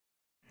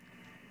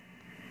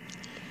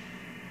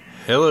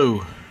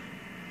Hello.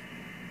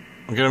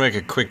 I'm gonna make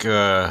a quick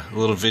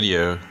little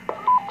video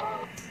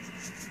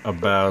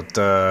about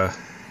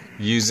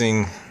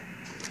using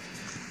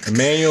a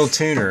manual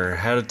tuner,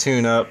 how to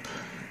tune up,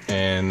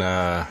 and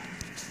how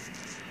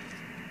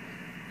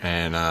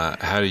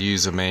to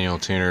use a manual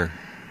tuner.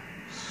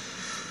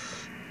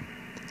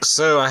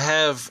 So I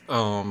have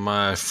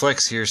my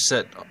flex here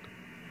set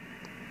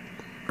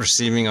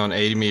receiving on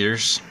 80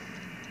 meters,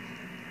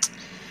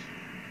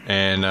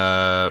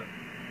 and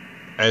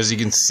as you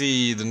can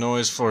see, the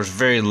noise floor is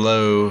very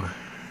low.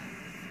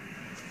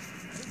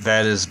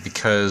 That is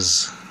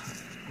because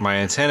my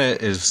antenna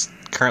is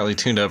currently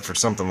tuned up for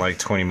something like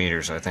 20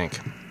 meters, I think.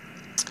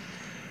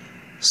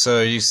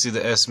 So you see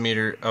the S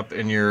meter up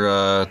in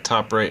your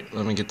top right.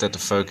 Let me get that to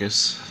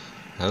focus.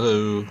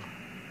 Hello.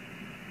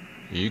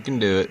 You can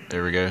do it.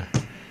 There we go.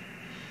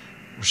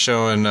 We're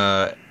showing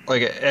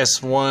like a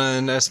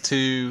S1,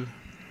 S2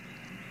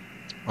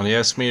 on the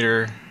S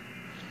meter.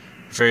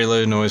 Very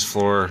low noise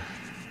floor.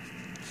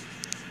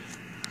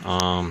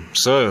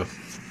 So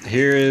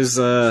here is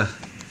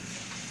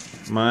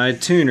my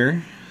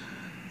tuner,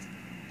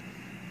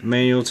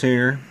 manual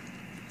tuner.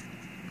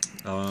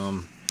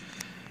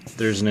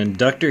 There's an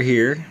inductor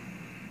here.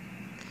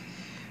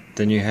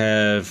 Then you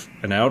have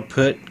an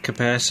output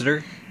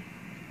capacitor.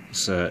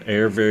 It's an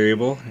air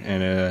variable,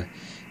 and a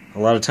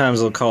lot of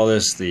times they'll call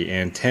this the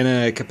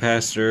antenna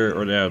capacitor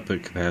or the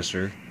output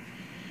capacitor.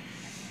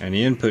 And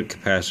the input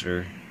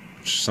capacitor,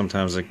 which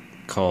sometimes they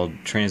call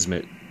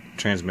transmitter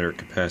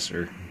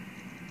capacitor.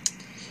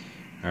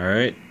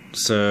 Alright,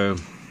 so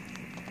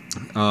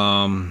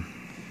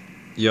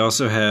you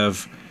also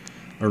have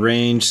a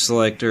range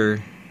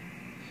selector.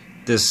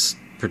 This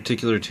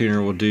particular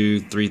tuner will do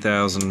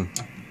 3000,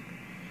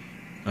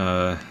 it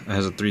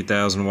has a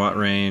 3000 watt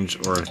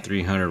range or a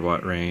 300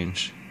 watt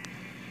range.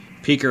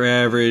 Peak or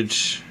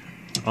average,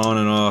 on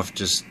and off,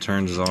 just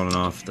turns on and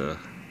off the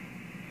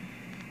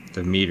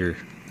meter.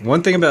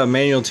 One thing about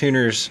manual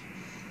tuners,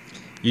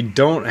 you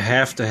don't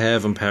have to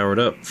have them powered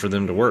up for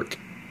them to work.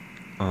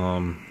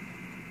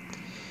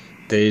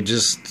 They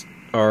just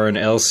are an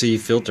LC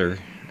filter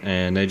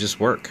and they just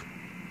work.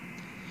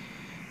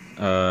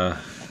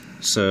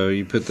 So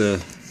you put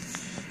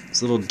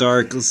it's a little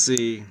dark. Let's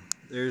see,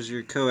 there's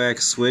your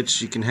coax switch.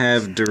 You can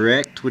have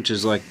direct, which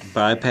is like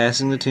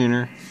bypassing the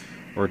tuner,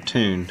 or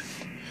tuned.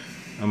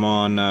 I'm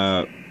on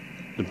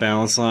the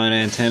balance line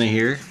antenna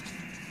here.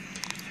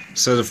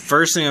 So the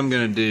first thing I'm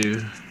going to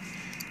do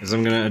is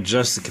I'm going to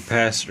adjust the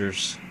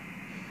capacitors.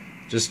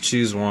 Just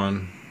choose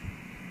one.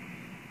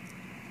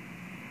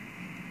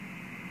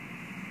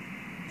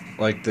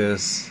 Like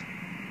this.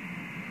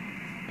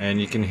 And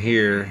you can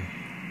hear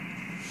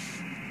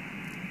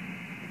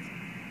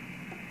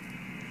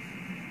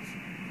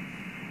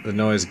the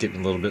noise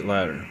getting a little bit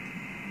louder.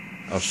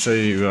 I'll show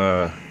you,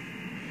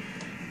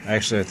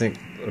 actually I think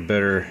a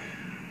better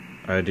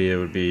idea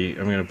would be,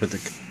 I'm going to put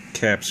the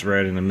caps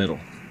right in the middle.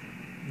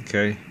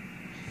 Okay?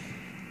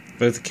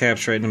 Put the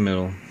caps right in the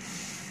middle.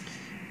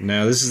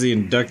 Now this is the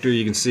inductor.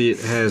 You can see it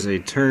has a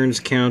turns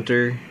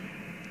counter.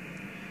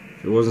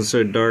 If it wasn't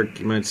so dark,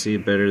 you might see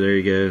it better. There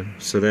you go.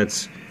 So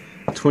that's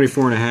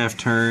 24.5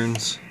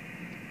 turns.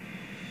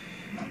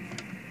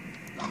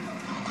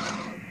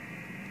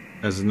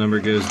 As the number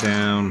goes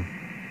down,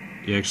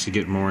 you actually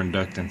get more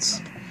inductance.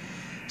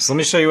 So let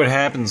me show you what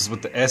happens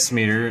with the S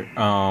meter.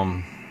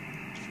 I'm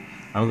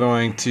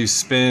going to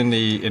spin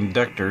the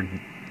inductor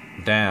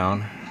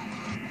down.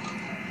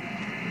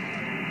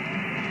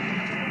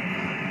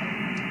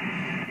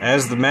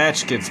 As the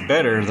match gets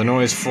better, the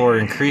noise floor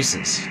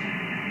increases.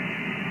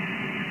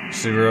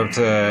 So we're up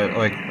to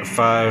like a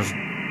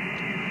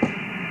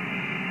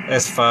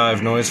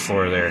S5 noise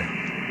floor there.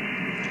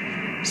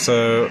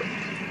 So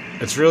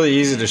it's really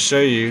easy to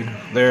show you.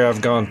 There I've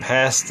gone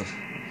past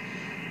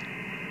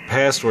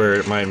where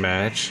it might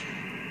match.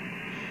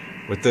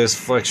 With this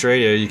flex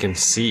radio you can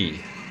see.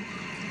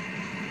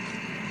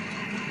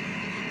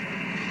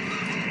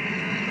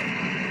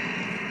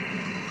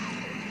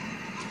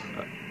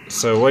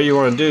 So what you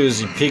want to do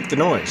is you peak the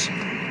noise.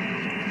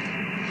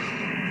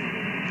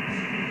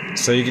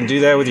 So you can do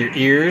that with your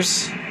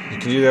ears. You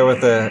can do that with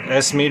the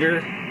S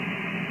meter.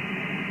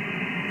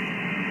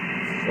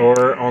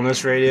 Or on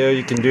this radio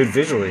you can do it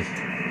visually.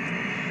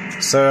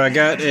 So I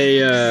got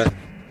a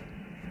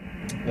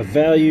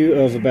value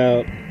of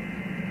about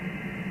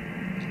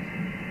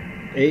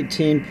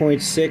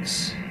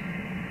 18.6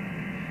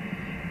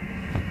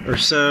 or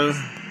so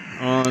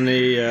on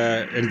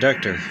the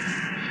inductor.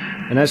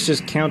 And that's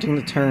just counting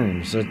the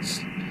turns.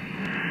 It's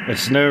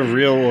no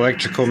real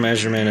electrical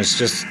measurement, it's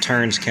just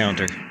turns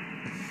counter.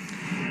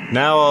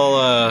 Now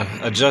I'll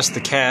adjust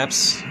the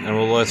caps,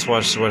 and let's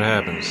watch what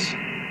happens.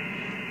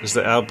 This is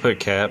the output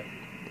cap.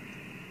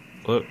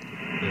 Look,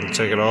 it'll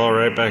take it all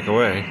right back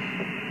away.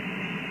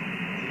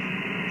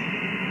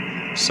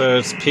 So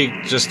it's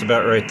peaked just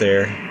about right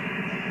there.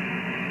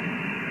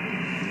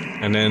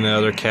 And then the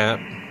other cap.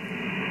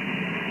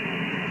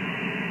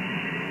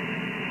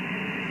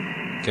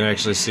 You can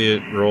actually see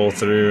it roll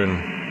through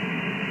and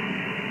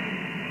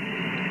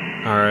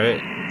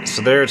alright,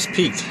 So there it's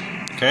peaked.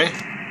 Okay?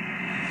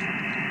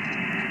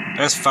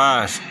 That's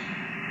 5.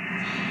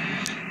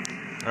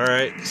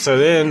 Alright, so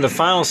then the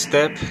final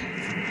step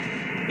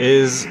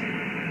is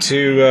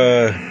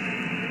to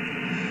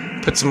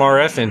put some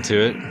RF into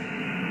it.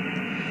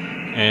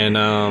 And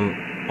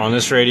on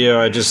this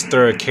radio, I just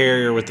throw a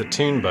carrier with the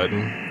tune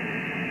button.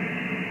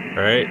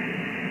 Alright?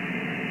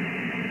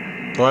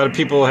 A lot of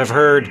people have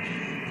heard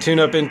tune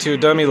up into a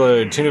dummy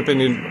load, tune up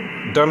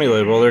into dummy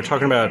load. Well, they're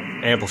talking about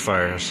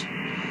amplifiers.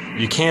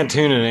 You can't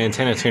tune an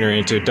antenna tuner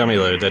into a dummy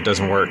load. That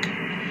doesn't work.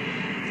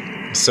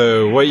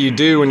 So what you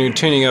do when you're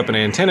tuning up an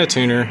antenna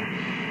tuner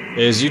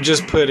is you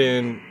just put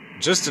in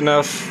just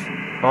enough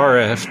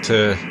RF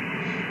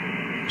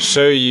to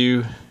show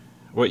you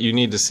what you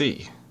need to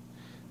see.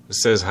 It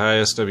says high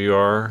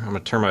SWR. I'm going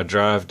to turn my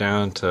drive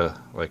down to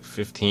like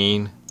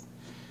 15.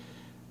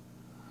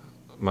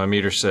 My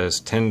meter says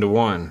 10 to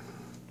 1.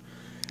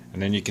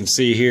 And then you can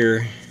see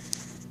here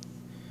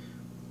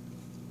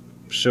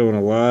showing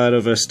a lot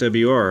of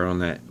SWR on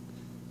that.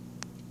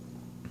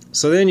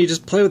 So then you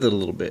just play with it a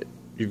little bit.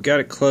 You've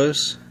got it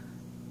close.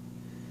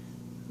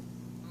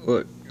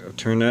 Look, I'll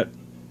turn that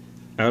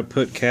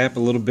output cap a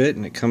little bit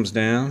and it comes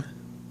down.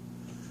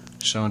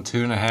 Showing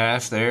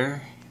 2.5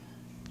 there.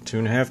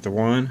 2.5 to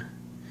 1.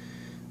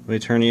 Let me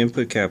turn the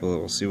input cap a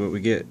little, see what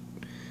we get.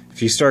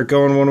 If you start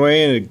going one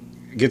way and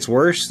it gets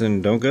worse,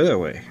 then don't go that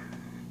way.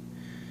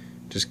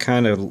 Just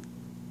kind of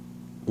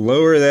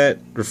lower that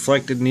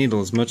reflected needle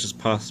as much as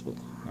possible.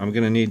 I'm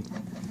gonna need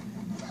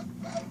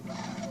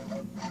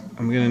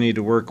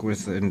to work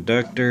with the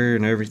inductor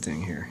and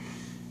everything here.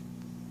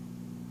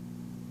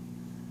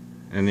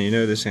 And you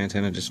know, this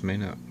antenna just may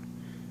not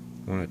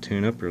want to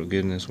tune up real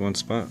good in this one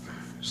spot.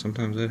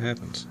 Sometimes that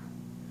happens.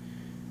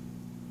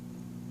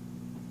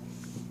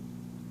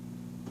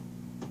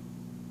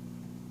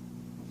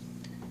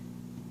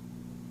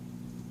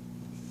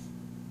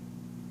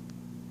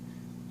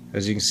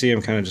 As you can see,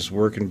 I'm kind of just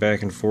working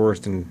back and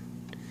forth and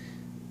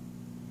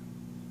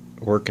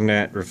working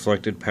that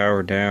reflected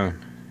power down.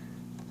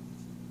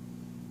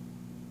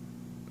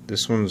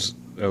 This one's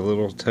a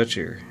little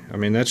touchier. I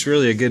mean, that's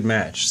really a good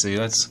match. See,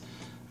 that's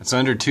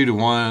under 2 to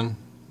 1,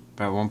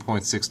 about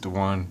 1.6 to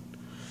 1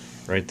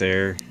 right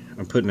there.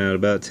 I'm putting out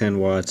about 10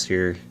 watts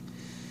here.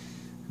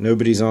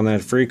 Nobody's on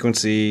that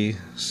frequency,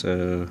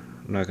 so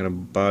I'm not going to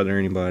bother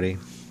anybody.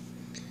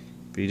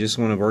 But you just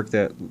want to work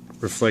that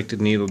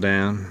reflected needle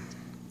down.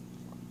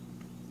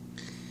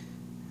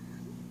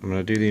 I'm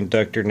going to do the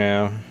inductor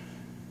now.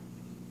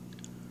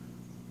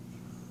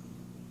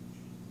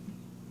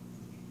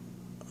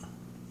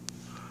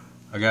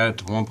 I got it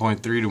to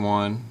 1.3 to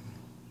 1. You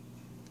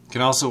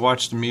can also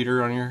watch the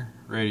meter on your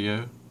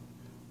radio.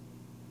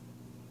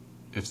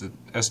 If the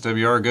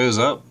SWR goes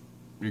up,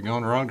 you're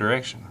going the wrong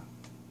direction.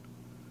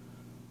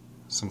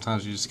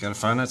 Sometimes you just got to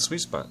find that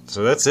sweet spot.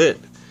 So that's it.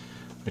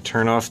 Let me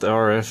turn off the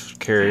RF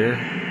carrier.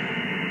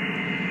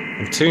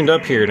 I'm tuned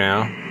up here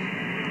now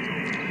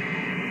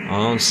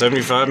on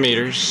 75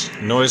 meters.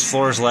 Noise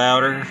floor is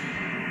louder,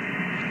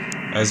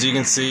 as you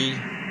can see,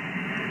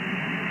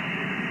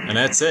 and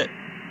that's it.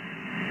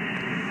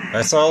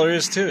 That's all there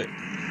is to it.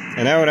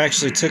 And that one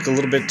actually took a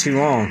little bit too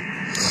long.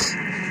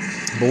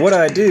 But what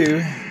I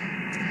do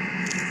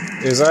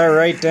is I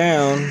write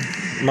down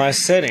my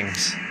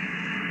settings.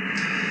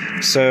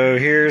 So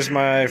here's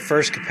my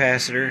first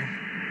capacitor,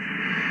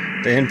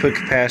 the input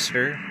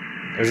capacitor.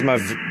 There's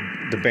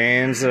the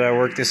bands that I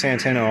work this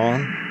antenna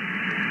on.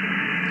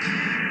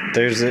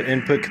 There's the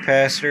input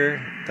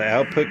capacitor, the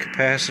output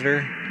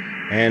capacitor,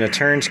 and a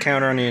turns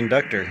counter on the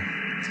inductor.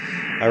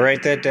 I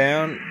write that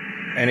down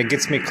and it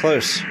gets me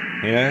close,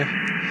 you know.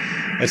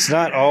 It's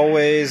not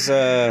always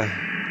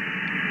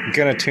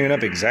gonna tune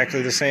up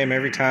exactly the same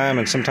every time,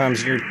 and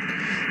sometimes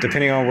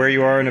depending on where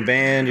you are in the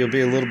band, you'll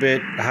be a little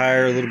bit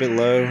higher, a little bit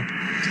low.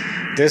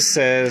 This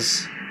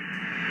says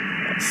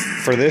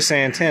for this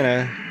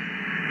antenna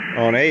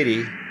on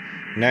 80,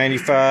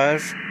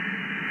 95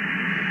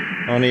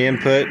 on the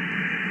input,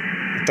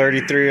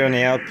 33 on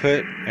the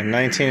output, and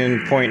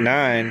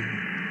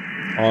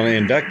 19.9 on the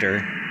inductor.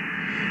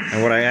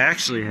 And what I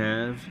actually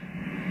have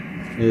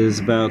is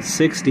about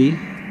 60,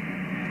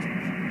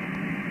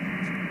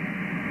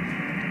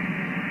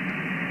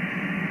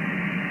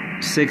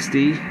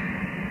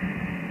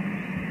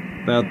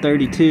 about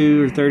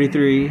 32 or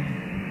 33,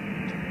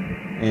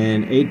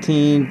 and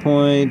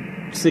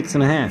 18.6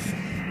 and a half.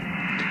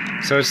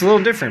 So it's a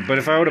little different, but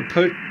if I would have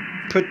put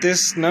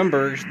these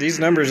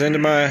numbers into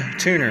my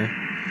tuner,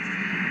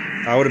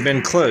 I would have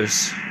been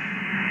close.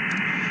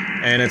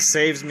 And it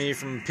saves me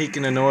from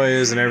peaking the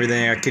noise and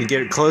everything. I could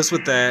get close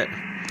with that,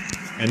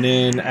 and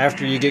then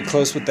after you get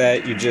close with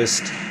that, you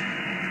just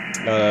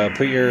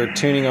put your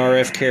tuning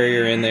RF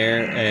carrier in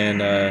there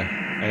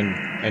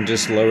and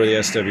just lower the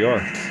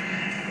SWR.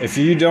 If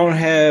you don't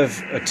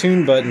have a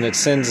tune button that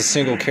sends a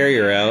single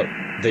carrier out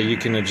that you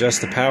can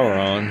adjust the power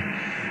on,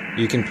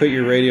 you can put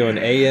your radio in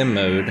AM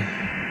mode,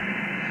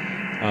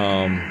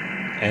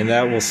 and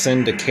that will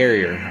send a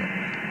carrier.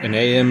 In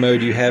AM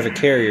mode, you have a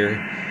carrier,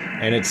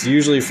 and it's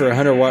usually for a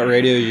 100 watt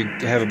radio you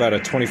have about a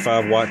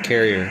 25 watt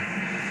carrier,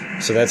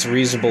 so that's a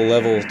reasonable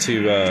level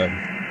to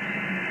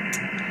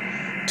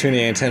tune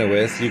the antenna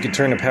with. You can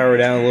turn the power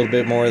down a little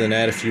bit more than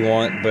that if you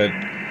want, but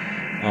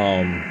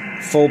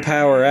full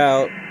power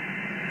out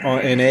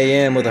in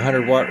AM with a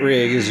 100 watt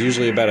rig is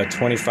usually about a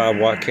 25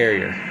 watt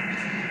carrier.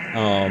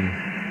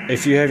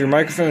 If you have your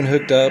microphone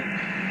hooked up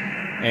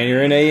and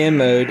you're in AM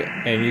mode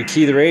and you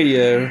key the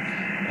radio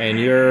and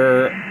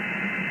you're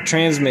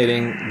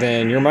transmitting,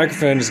 then your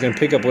microphone is going to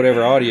pick up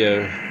whatever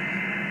audio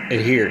it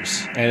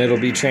hears, and it'll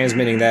be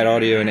transmitting that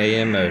audio in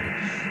AM mode.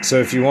 So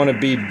if you want to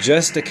be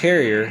just a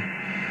carrier,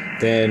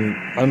 then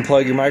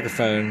unplug your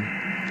microphone,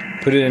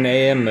 put it in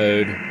AM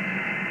mode,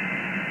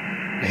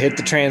 hit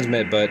the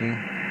transmit button,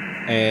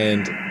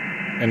 and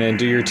then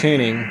do your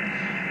tuning.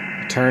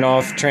 Turn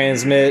off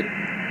transmit,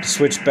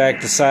 switch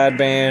back to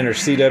sideband or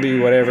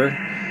CW, whatever,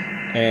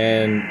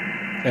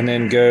 and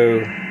then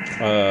go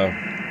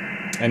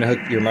and hook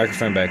your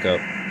microphone back up.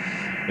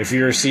 If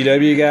you're a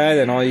CW guy,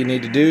 then all you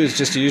need to do is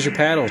just use your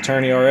paddle,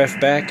 turn the RF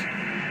back,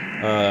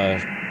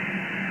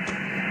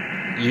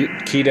 you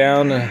key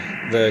down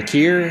the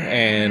keyer,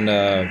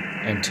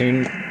 and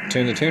tune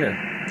the tuner.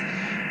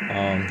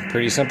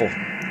 Pretty simple.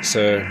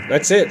 So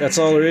that's it. That's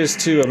all there is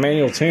to a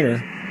manual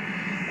tuner.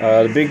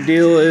 The big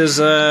deal is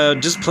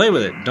just play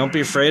with it. Don't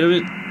be afraid of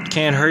it. It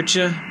can't hurt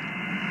you.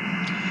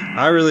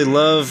 I really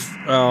love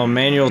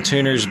manual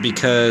tuners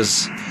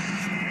because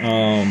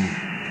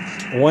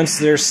once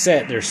they're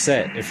set, they're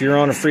set. If you're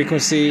on a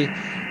frequency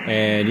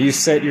and you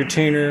set your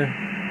tuner,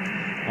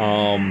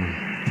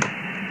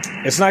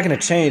 it's not going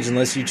to change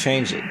unless you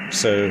change it.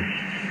 So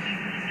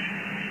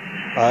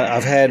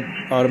I've had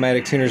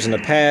automatic tuners in the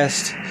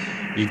past.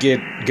 You get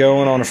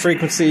going on a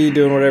frequency,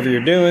 doing whatever you're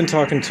doing,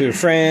 talking to a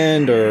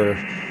friend or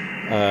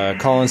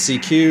calling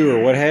CQ or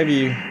what have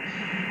you.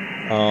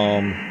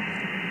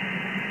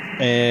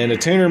 And a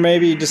tuner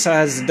maybe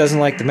decides it doesn't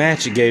like the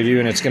match it gave you,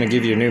 and it's going to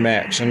give you a new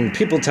match. And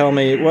people tell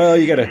me, well,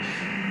 you got to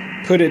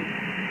put it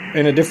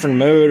in a different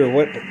mode or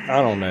what.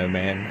 I don't know,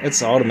 man.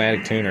 It's an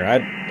automatic tuner.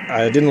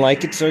 I didn't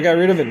like it, so I got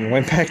rid of it and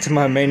went back to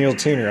my manual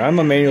tuner. I'm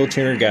a manual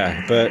tuner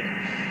guy, but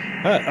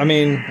I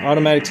mean,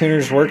 automatic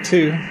tuners work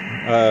too.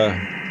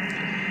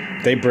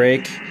 They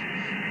break.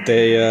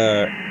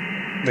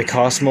 They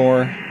cost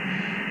more.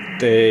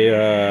 They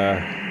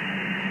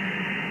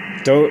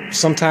don't.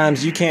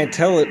 Sometimes you can't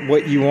tell it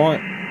what you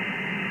want.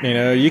 You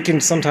know, you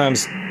can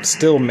sometimes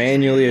still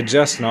manually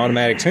adjust an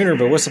automatic tuner,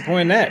 but what's the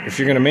point in that? If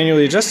you're going to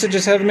manually adjust it,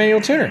 just have a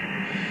manual tuner.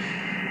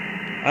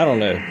 I don't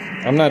know.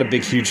 I'm not a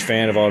big, huge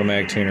fan of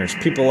automatic tuners.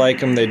 People like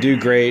them. They do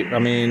great. I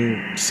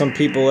mean, some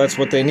people, that's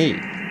what they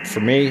need. For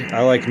me,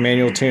 I like a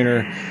manual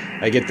tuner.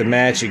 I get the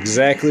match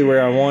exactly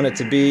where I want it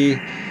to be.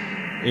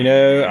 You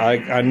know,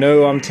 I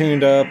know I'm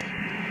tuned up.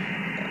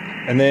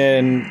 And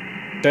then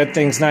that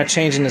thing's not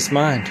changing its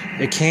mind.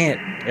 It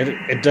can't.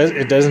 It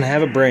doesn't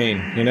have a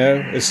brain, you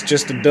know? It's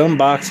just a dumb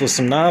box with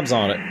some knobs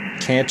on it.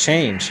 Can't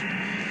change.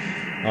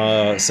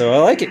 So I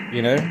like it,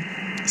 you know?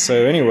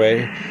 So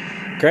anyway,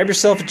 grab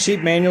yourself a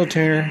cheap manual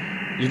tuner.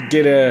 You can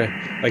get a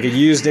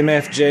used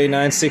MFJ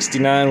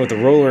 969 with a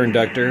roller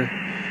inductor.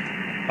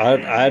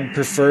 I'd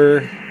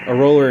prefer a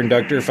roller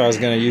inductor if I was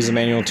going to use a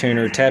manual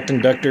tuner. Tapped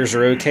inductors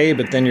are okay,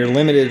 but then you're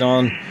limited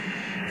on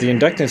the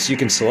inductance you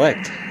can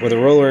select. With a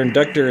roller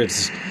inductor,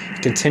 it's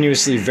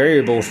continuously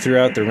variable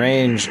throughout the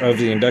range of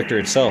the inductor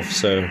itself.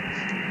 So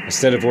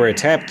instead of where a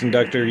tapped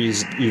inductor,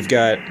 you've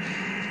got,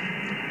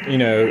 you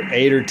know,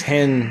 8 or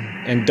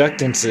 10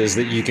 inductances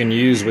that you can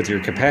use with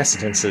your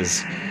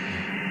capacitances.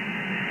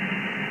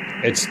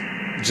 It's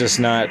just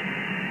not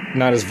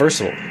as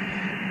versatile.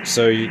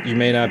 So you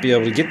may not be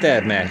able to get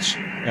that match.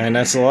 And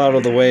that's a lot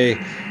of the way,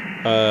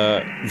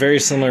 very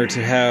similar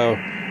to how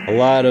a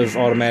lot of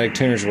automatic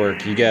tuners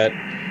work. You got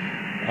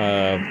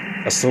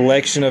a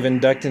selection of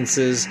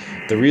inductances.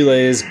 The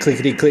relay is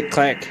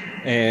clickety-click-clack,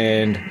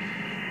 and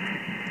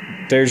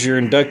there's your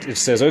induct. It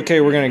says, okay,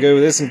 we're going to go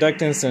with this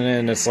inductance, and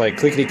then it's like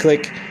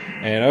clickety-click,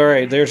 and all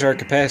right, there's our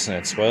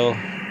capacitance. Well,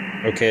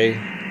 okay,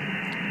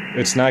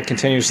 it's not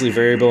continuously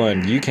variable,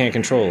 and you can't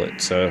control it,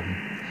 so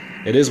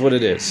it is what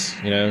it is.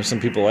 You know,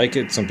 some people like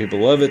it, some people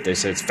love it. They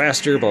say it's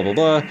faster, blah, blah,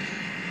 blah.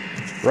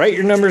 Write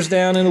your numbers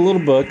down in a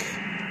little book,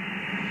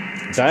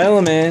 dial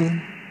them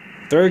in,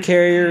 throw a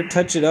carrier,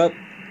 touch it up,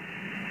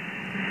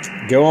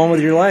 go on with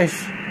your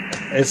life.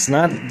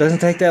 Doesn't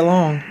take that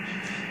long.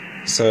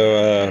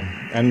 So,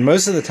 and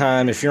most of the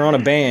time, if you're on a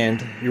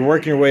band, you're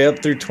working your way up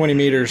through 20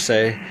 meters,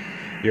 say,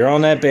 you're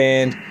on that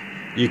band,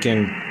 you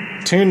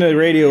can tune the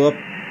radio up,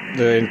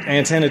 the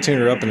antenna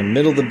tuner up in the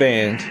middle of the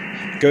band,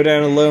 go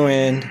down to the low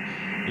end,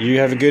 you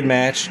have a good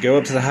match, go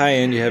up to the high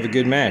end, you have a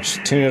good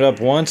match. Tune it up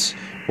once,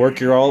 work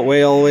your all the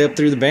way up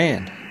through the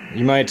band.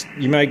 You might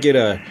get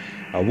a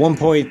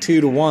 1.2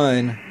 to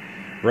 1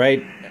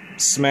 right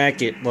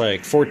smack at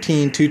like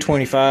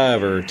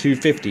 14,225 or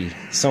 250,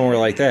 somewhere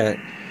like that.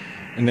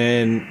 And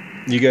then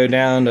you go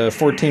down to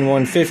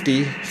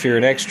 14,150 if you're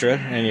an extra,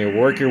 and you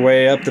work your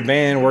way up the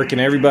band, working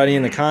everybody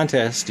in the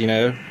contest, you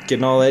know,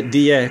 getting all that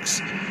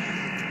DX.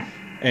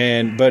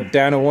 But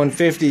down to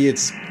 150,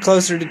 it's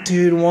closer to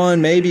 2-to-1,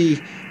 maybe,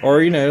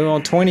 or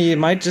on 20, it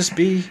might just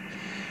be,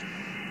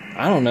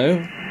 I don't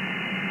know.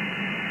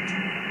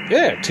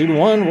 Yeah,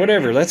 2-to-1,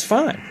 whatever. That's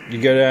fine. You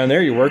go down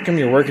there, you work them,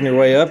 you're working your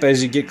way up.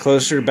 As you get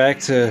closer back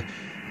to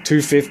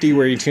 250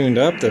 where you tuned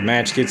up, the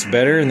match gets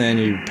better, and then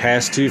you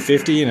pass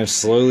 250 and it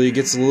slowly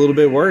gets a little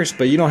bit worse.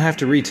 But you don't have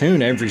to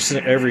retune every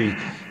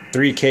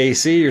 3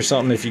 kc or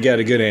something if you got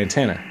a good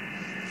antenna.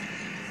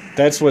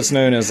 That's what's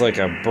known as like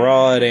a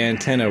broad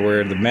antenna,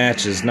 where the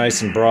match is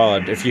nice and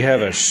broad. If you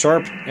have a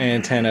sharp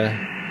antenna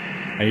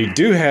and you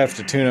do have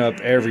to tune up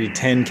every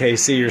 10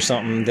 kc or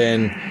something,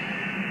 then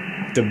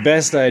the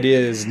best idea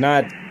is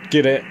not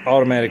get an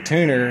automatic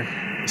tuner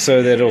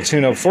so that it'll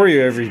tune up for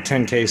you every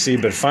 10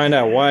 kc, but find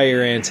out why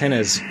your antenna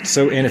is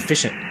so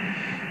inefficient,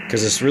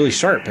 because it's really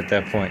sharp at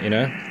that point,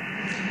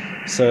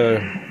 So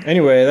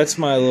anyway, that's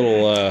my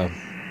little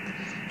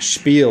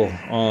spiel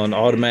on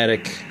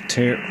automatic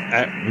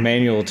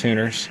manual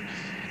tuners.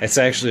 It's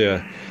actually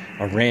a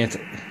rant,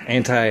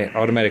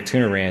 anti-automatic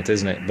tuner rant,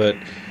 isn't it? But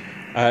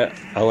I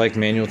like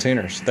manual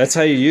tuners. That's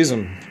how you use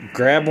them.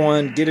 Grab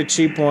one, get a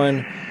cheap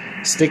one,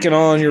 stick it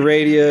on your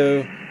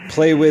radio,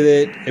 play with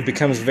it. It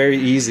becomes very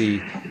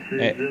easy,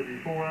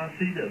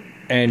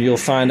 and you'll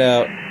find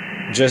out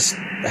just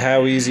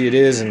how easy it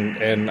is,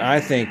 and I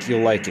think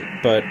you'll like it.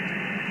 But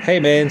hey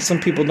man, some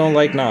people don't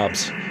like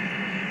knobs.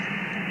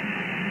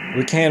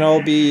 We can't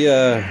all be,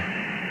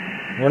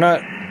 we're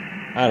not,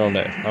 I don't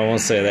know, I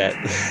won't say that.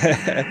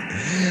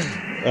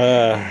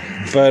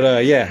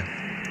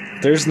 Yeah,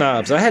 there's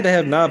knobs. I had to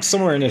have knobs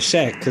somewhere in the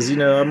shack, because,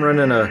 I'm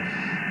running a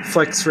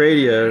Flex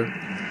radio.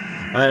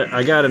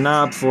 I got a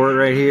knob for it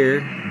right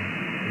here,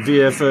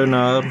 VFO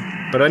knob,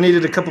 but I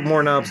needed a couple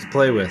more knobs to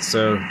play with,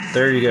 so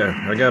there you go.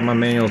 I got my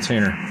manual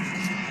tuner.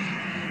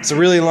 It's a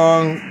really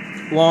long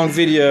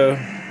video,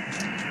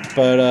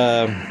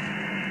 but,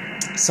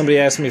 somebody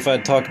asked me if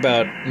I'd talk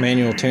about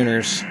manual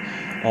tuners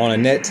on a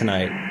net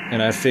tonight,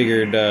 and I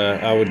figured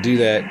I would do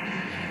that,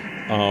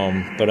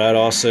 but I'd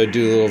also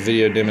do a little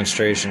video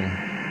demonstration.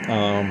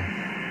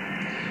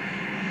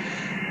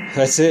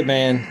 That's it,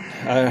 man.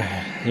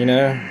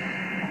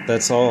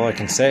 That's all I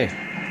can say.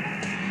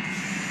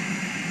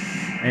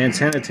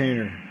 Antenna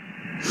tuner.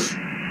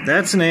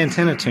 That's an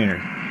antenna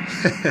tuner.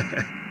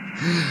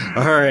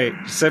 Alright,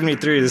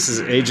 73, this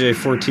is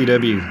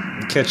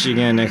AJ4TW. Catch you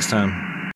again next time.